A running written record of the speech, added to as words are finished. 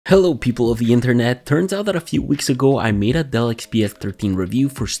Hello people of the internet, turns out that a few weeks ago I made a Dell XPS 13 review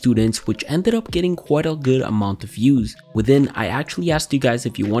for students which ended up getting quite a good amount of views. Within, I actually asked you guys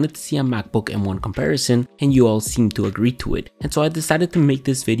if you wanted to see a MacBook M1 comparison and you all seemed to agree to it. And so I decided to make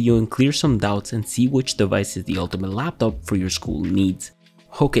this video and clear some doubts and see which device is the ultimate laptop for your school needs.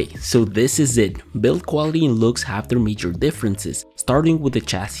 Okay, so this is it. Build quality and looks have their major differences, starting with the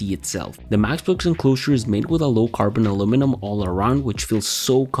chassis itself. The MacBook's enclosure is made with a low carbon aluminum all around which feels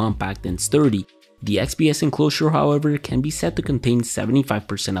so compact and sturdy. The XPS enclosure, however, can be said to contain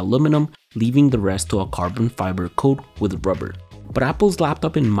 75% aluminum, leaving the rest to a carbon fiber coat with rubber. But Apple's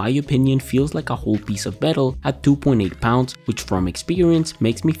laptop in my opinion feels like a whole piece of metal at 2.8 pounds, which from experience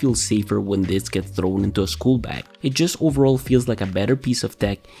makes me feel safer when this gets thrown into a school bag. It just overall feels like a better piece of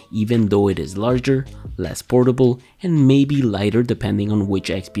tech even though it is larger, less portable, and maybe lighter depending on which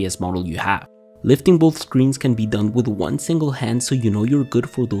XPS model you have. Lifting both screens can be done with one single hand, so you know you're good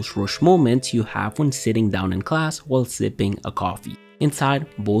for those rush moments you have when sitting down in class while sipping a coffee. Inside,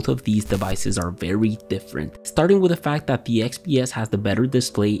 both of these devices are very different, starting with the fact that the XPS has the better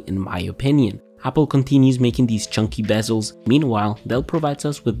display in my opinion. Apple continues making these chunky bezels, meanwhile Dell provides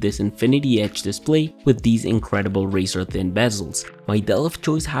us with this Infinity Edge display with these incredible razor thin bezels. My Dell of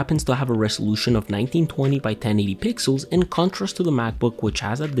choice happens to have a resolution of 1920 by 1080 pixels in contrast to the MacBook which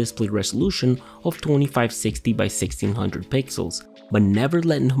has a display resolution of 2560 by 1600 pixels. But never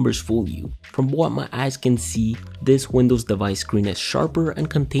let numbers fool you. From what my eyes can see, this Windows device screen is sharper and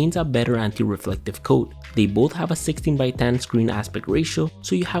contains a better anti-reflective coat. They both have a 16 by 10 screen aspect ratio,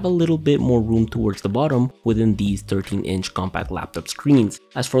 so you have a little bit more room towards the bottom within these 13-inch compact laptop screens.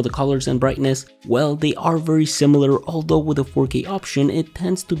 As for the colors and brightness, well, they are very similar, although with a 4K option, it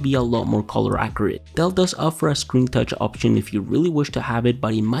tends to be a lot more color accurate. Dell does offer a screen touch option if you really wish to have it,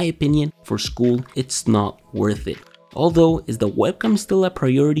 but in my opinion, for school, it's not worth it. Although, is the webcam still a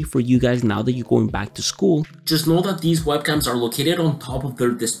priority for you guys now that you're going back to school? Just know that these webcams are located on top of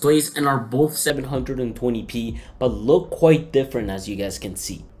their displays and are both 720p, but look quite different as you guys can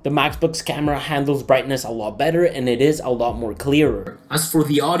see. The MacBook's camera handles brightness a lot better and it is a lot more clearer. As for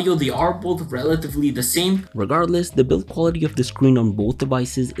the audio, they are both relatively the same. Regardless, the build quality of the screen on both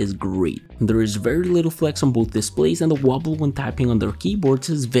devices is great. There is very little flex on both displays and the wobble when typing on their keyboards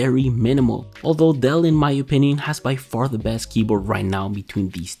is very minimal. Although Dell in my opinion has by far the best keyboard right now between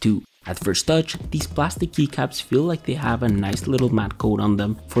these two. At first touch, these plastic keycaps feel like they have a nice little matte coat on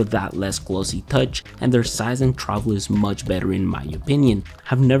them for that less glossy touch, and their size and travel is much better in my opinion.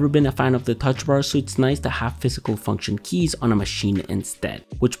 I've never been a fan of the touch bar, so it's nice to have physical function keys on a machine instead.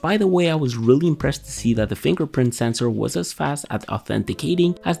 Which by the way, I was really impressed to see that the fingerprint sensor was as fast at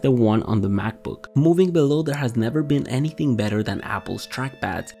authenticating as the one on the MacBook. Moving below, there has never been anything better than Apple's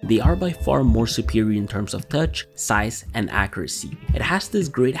trackpads. They are by far more superior in terms of touch, size, and accuracy. It has this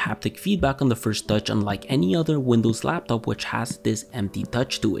great haptic feedback on the first touch unlike any other Windows laptop which has this empty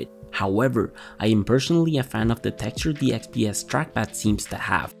touch to it. However, I am personally a fan of the texture the XPS trackpad seems to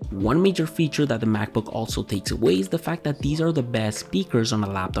have. One major feature that the MacBook also takes away is the fact that these are the best speakers on a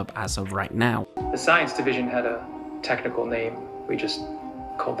laptop as of right now. The science division had a technical name. We just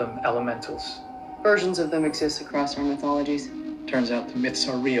called them elementals. Versions of them exist across our mythologies. Turns out the myths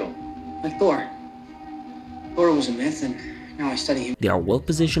are real. Like Thor. Thor was a myth and now I study him. They are well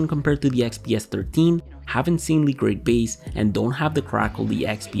positioned compared to the XPS 13, have insanely great bass, and don't have the crackle the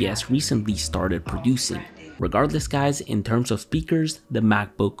XPS recently started producing. Regardless guys, in terms of speakers, the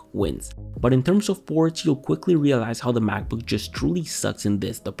MacBook wins. But in terms of ports, you'll quickly realize how the MacBook just truly sucks in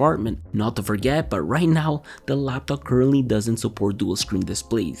this department. Not to forget, but right now, the laptop currently doesn't support dual screen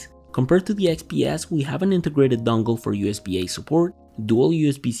displays. Compared to the XPS, we have an integrated dongle for USB-A support, dual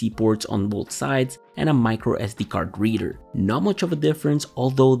USB-C ports on both sides, and a micro SD card reader. Not much of a difference,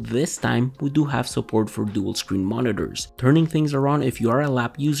 although this time we do have support for dual screen monitors. Turning things around, if you are a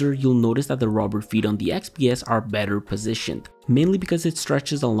lap user, you'll notice that the rubber feet on the XPS are better positioned, mainly because it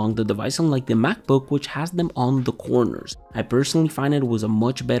stretches along the device unlike the MacBook which has them on the corners. I personally find it was a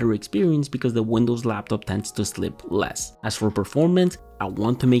much better experience because the Windows laptop tends to slip less. As for performance, I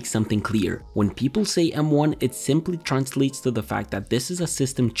want to make something clear. When people say M1, it simply translates to the fact that this is a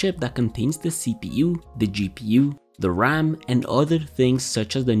system chip that contains the CPU, the GPU, the RAM, and other things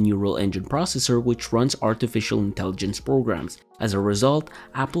such as the neural engine processor which runs artificial intelligence programs. As a result,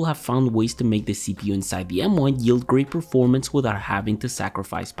 Apple have found ways to make the CPU inside the M1 yield great performance without having to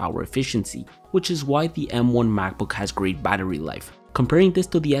sacrifice power efficiency, which is why the M1 MacBook has great battery life. Comparing this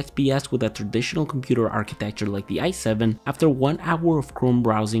to the XPS with a traditional computer architecture like the i7, after 1 hour of Chrome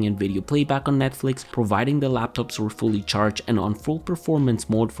browsing and video playback on Netflix, providing the laptops were fully charged and on full performance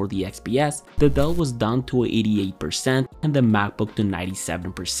mode for the XPS, the Dell was down to 88% and the MacBook to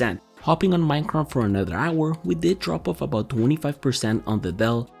 97%. Hopping on Minecraft for another hour, we did drop off about 25% on the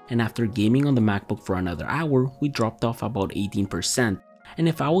Dell, and after gaming on the MacBook for another hour, we dropped off about 18%. And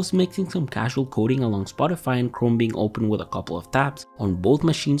if I was mixing some casual coding along Spotify and Chrome being open with a couple of tabs on both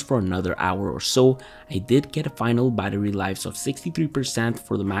machines for another hour or so, I did get a final battery lives of 63%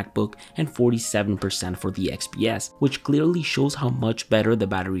 for the MacBook and 47% for the XPS, which clearly shows how much better the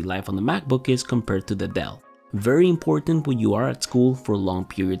battery life on the MacBook is compared to the Dell. Very important when you are at school for long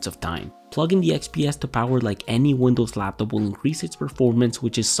periods of time. Plugging the XPS to power like any Windows laptop will increase its performance,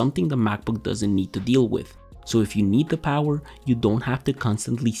 which is something the MacBook doesn't need to deal with. So if you need the power, you don't have to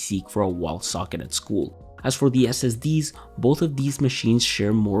constantly seek for a wall socket at school. As for the SSDs, both of these machines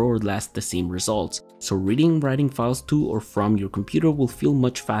share more or less the same results, so reading and writing files to or from your computer will feel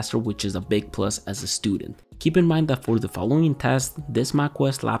much faster, which is a big plus as a student. Keep in mind that for the following test, this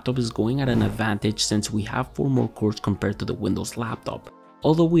macOS laptop is going at an advantage since we have 4 more cores compared to the Windows laptop,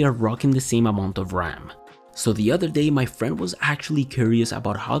 although we are rocking the same amount of RAM. So the other day, my friend was actually curious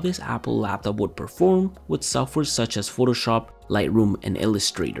about how this Apple laptop would perform with software such as Photoshop, Lightroom, and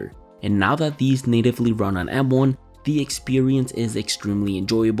Illustrator. And now that these natively run on M1, the experience is extremely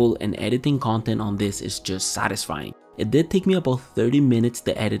enjoyable and editing content on this is just satisfying. It did take me about 30 minutes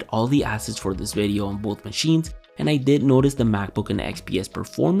to edit all the assets for this video on both machines, and I did notice the MacBook and XPS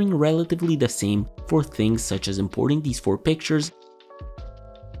performing relatively the same for things such as importing these 4 pictures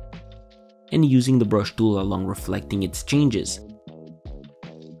and using the brush tool along reflecting its changes.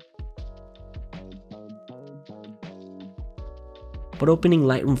 But opening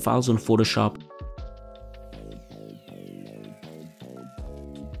Lightroom files on Photoshop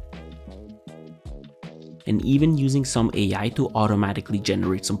and even using some AI to automatically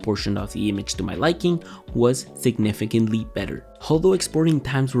generate some portion of the image to my liking was significantly better. Although exporting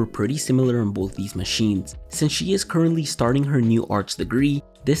times were pretty similar on both these machines. Since she is currently starting her new arts degree,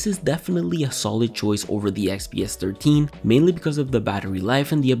 this is definitely a solid choice over the XPS 13, mainly because of the battery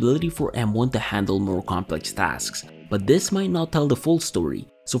life and the ability for M1 to handle more complex tasks. But this might not tell the full story,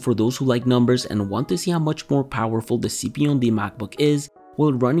 so for those who like numbers and want to see how much more powerful the CPU on the MacBook is,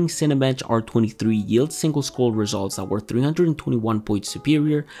 while running Cinebench R23 yields single scroll results that were 321 points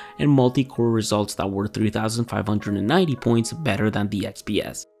superior and multi-core results that were 3590 points better than the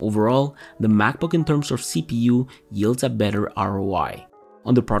XPS. Overall, the MacBook in terms of CPU yields a better ROI.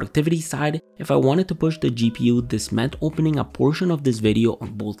 On the productivity side, if I wanted to push the GPU, this meant opening a portion of this video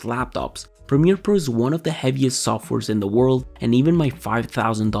on both laptops. Premiere Pro is one of the heaviest softwares in the world, and even my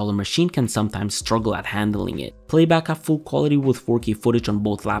 $5,000 machine can sometimes struggle at handling it. Playback at full quality with 4K footage on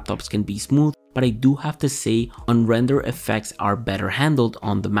both laptops can be smooth, but I do have to say unrender effects are better handled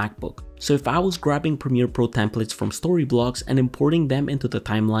on the MacBook. So if I was grabbing Premiere Pro templates from Storyblocks and importing them into the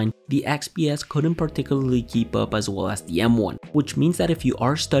timeline, the XPS couldn't particularly keep up as well as the M1, which means that if you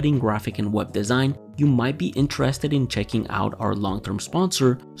are studying graphic and web design, you might be interested in checking out our long-term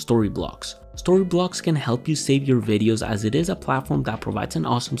sponsor, Storyblocks. Storyblocks can help you save your videos as it is a platform that provides an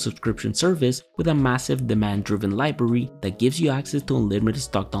awesome subscription service with a massive demand-driven library that gives you access to unlimited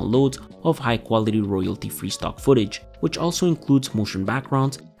stock downloads of high-quality royalty-free stock footage, which also includes motion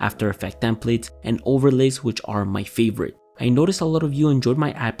backgrounds, After Effects templates, and overlays, which are my favorite. I noticed a lot of you enjoyed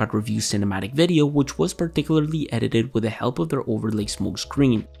my iPad review cinematic video, which was particularly edited with the help of their overlay smoke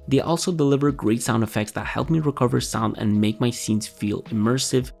screen. They also deliver great sound effects that help me recover sound and make my scenes feel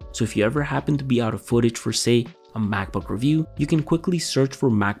immersive, so if you ever happen to be out of footage for say a MacBook review, you can quickly search for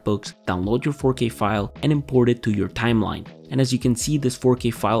MacBooks, download your 4K file, and import it to your timeline. And as you can see, this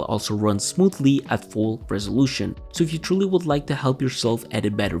 4K file also runs smoothly at full resolution. So if you truly would like to help yourself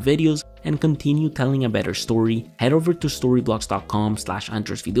edit better videos and continue telling a better story, head over to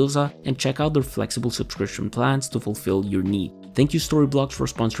storyblocks.com/andresvidosa and check out their flexible subscription plans to fulfill your need. Thank you Storyblocks for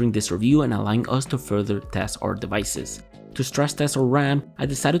sponsoring this review and allowing us to further test our devices. To stress test our RAM, I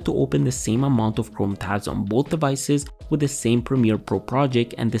decided to open the same amount of Chrome tabs on both devices with the same Premiere Pro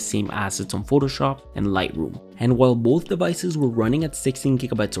project and the same assets on Photoshop and Lightroom. And while both devices were running at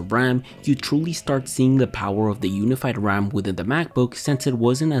 16GB of RAM, you truly start seeing the power of the unified RAM within the MacBook since it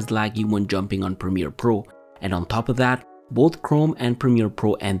wasn't as laggy when jumping on Premiere Pro. And on top of that, both Chrome and Premiere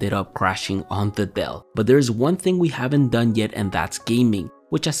Pro ended up crashing on the Dell. But there's one thing we haven't done yet, and that's gaming,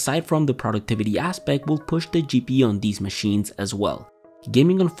 which aside from the productivity aspect will push the GPU on these machines as well.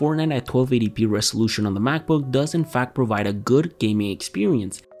 Gaming on Fortnite at 1280p resolution on the MacBook does in fact provide a good gaming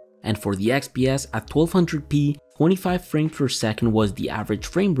experience, and for the XPS at 1200p 25 frames per second was the average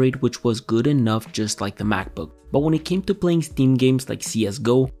frame rate, which was good enough just like the MacBook. But when it came to playing Steam games like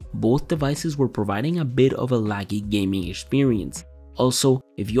CSGO, both devices were providing a bit of a laggy gaming experience. Also,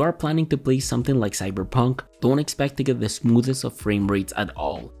 if you are planning to play something like Cyberpunk, don't expect to get the smoothest of frame rates at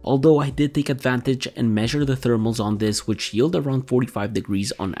all. Although I did take advantage and measure the thermals on this, which yield around 45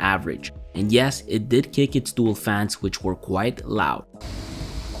 degrees on average. And yes, it did kick its dual fans, which were quite loud.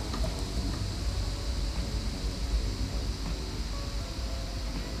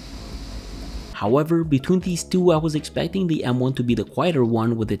 However, between these two, I was expecting the M1 to be the quieter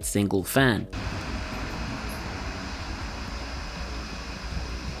one with its single fan.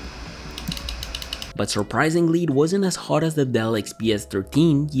 But surprisingly, it wasn't as hot as the Dell XPS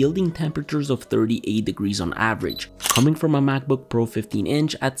 13, yielding temperatures of 38 degrees on average. Coming from a MacBook Pro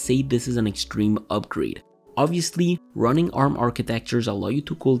 15-inch, I'd say this is an extreme upgrade. Obviously, running ARM architectures allow you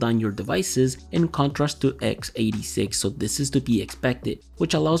to cool down your devices in contrast to x86, so this is to be expected,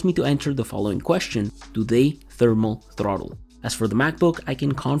 which allows me to answer the following question: do they thermal throttle? As for the MacBook, I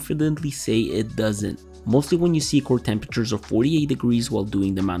can confidently say it doesn't, mostly when you see core temperatures of 48 degrees while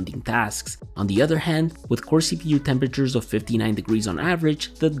doing demanding tasks. On the other hand, with core CPU temperatures of 59 degrees on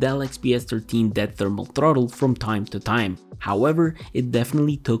average, the Dell XPS 13 did thermal throttle from time to time. However, it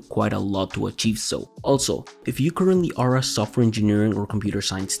definitely took quite a lot to achieve so. Also, if you currently are a software engineering or computer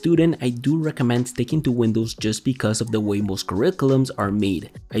science student, I do recommend sticking to Windows just because of the way most curriculums are made.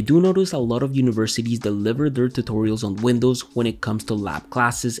 I do notice a lot of universities deliver their tutorials on Windows when it comes to lab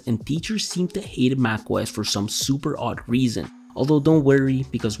classes, and teachers seem to hate macOS for some super odd reason. Although don't worry,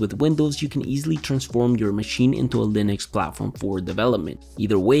 because with Windows you can easily transform your machine into a Linux platform for development.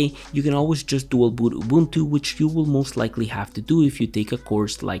 Either way, you can always just dual boot Ubuntu, which you will most likely have to do if you take a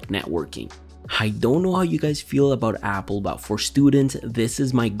course like networking. I don't know how you guys feel about Apple, but for students, this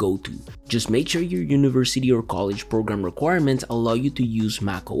is my go-to. Just make sure your university or college program requirements allow you to use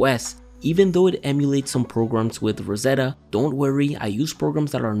macOS. Even though it emulates some programs with Wazza, don't worry, I use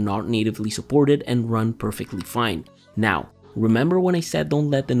programs that are not natively supported and run perfectly fine. Now, remember when I said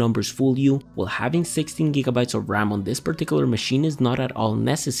don't let the numbers fool you? Well, having 16GB of RAM on this particular machine is not at all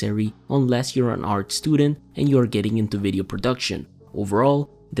necessary unless you're an art student and you're getting into video production.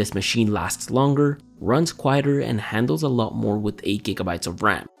 Overall, this machine lasts longer, runs quieter, and handles a lot more with 8GB of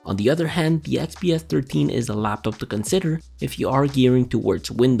RAM. On the other hand, the XPS 13 is a laptop to consider if you are gearing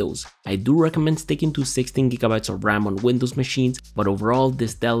towards Windows. I do recommend sticking to 16GB of RAM on Windows machines, but overall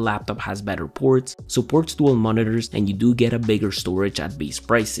this Dell laptop has better ports, supports dual monitors, and you do get a bigger storage at base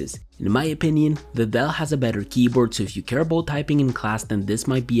prices. In my opinion, the Dell has a better keyboard, so if you care about typing in class, then this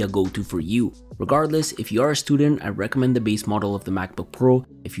might be a go-to for you. Regardless, if you are a student, I recommend the base model of the MacBook Pro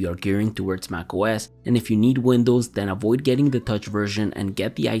if you are gearing towards macOS, and if you need Windows, then avoid getting the touch version and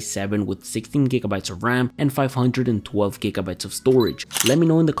get the i7 with 16GB of RAM and 512GB of storage. Let me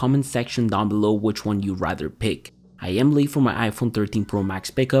know in the comments section down below which one you'd rather pick. I am late for my iPhone 13 Pro Max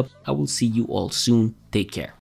pickup. I will see you all soon. Take care.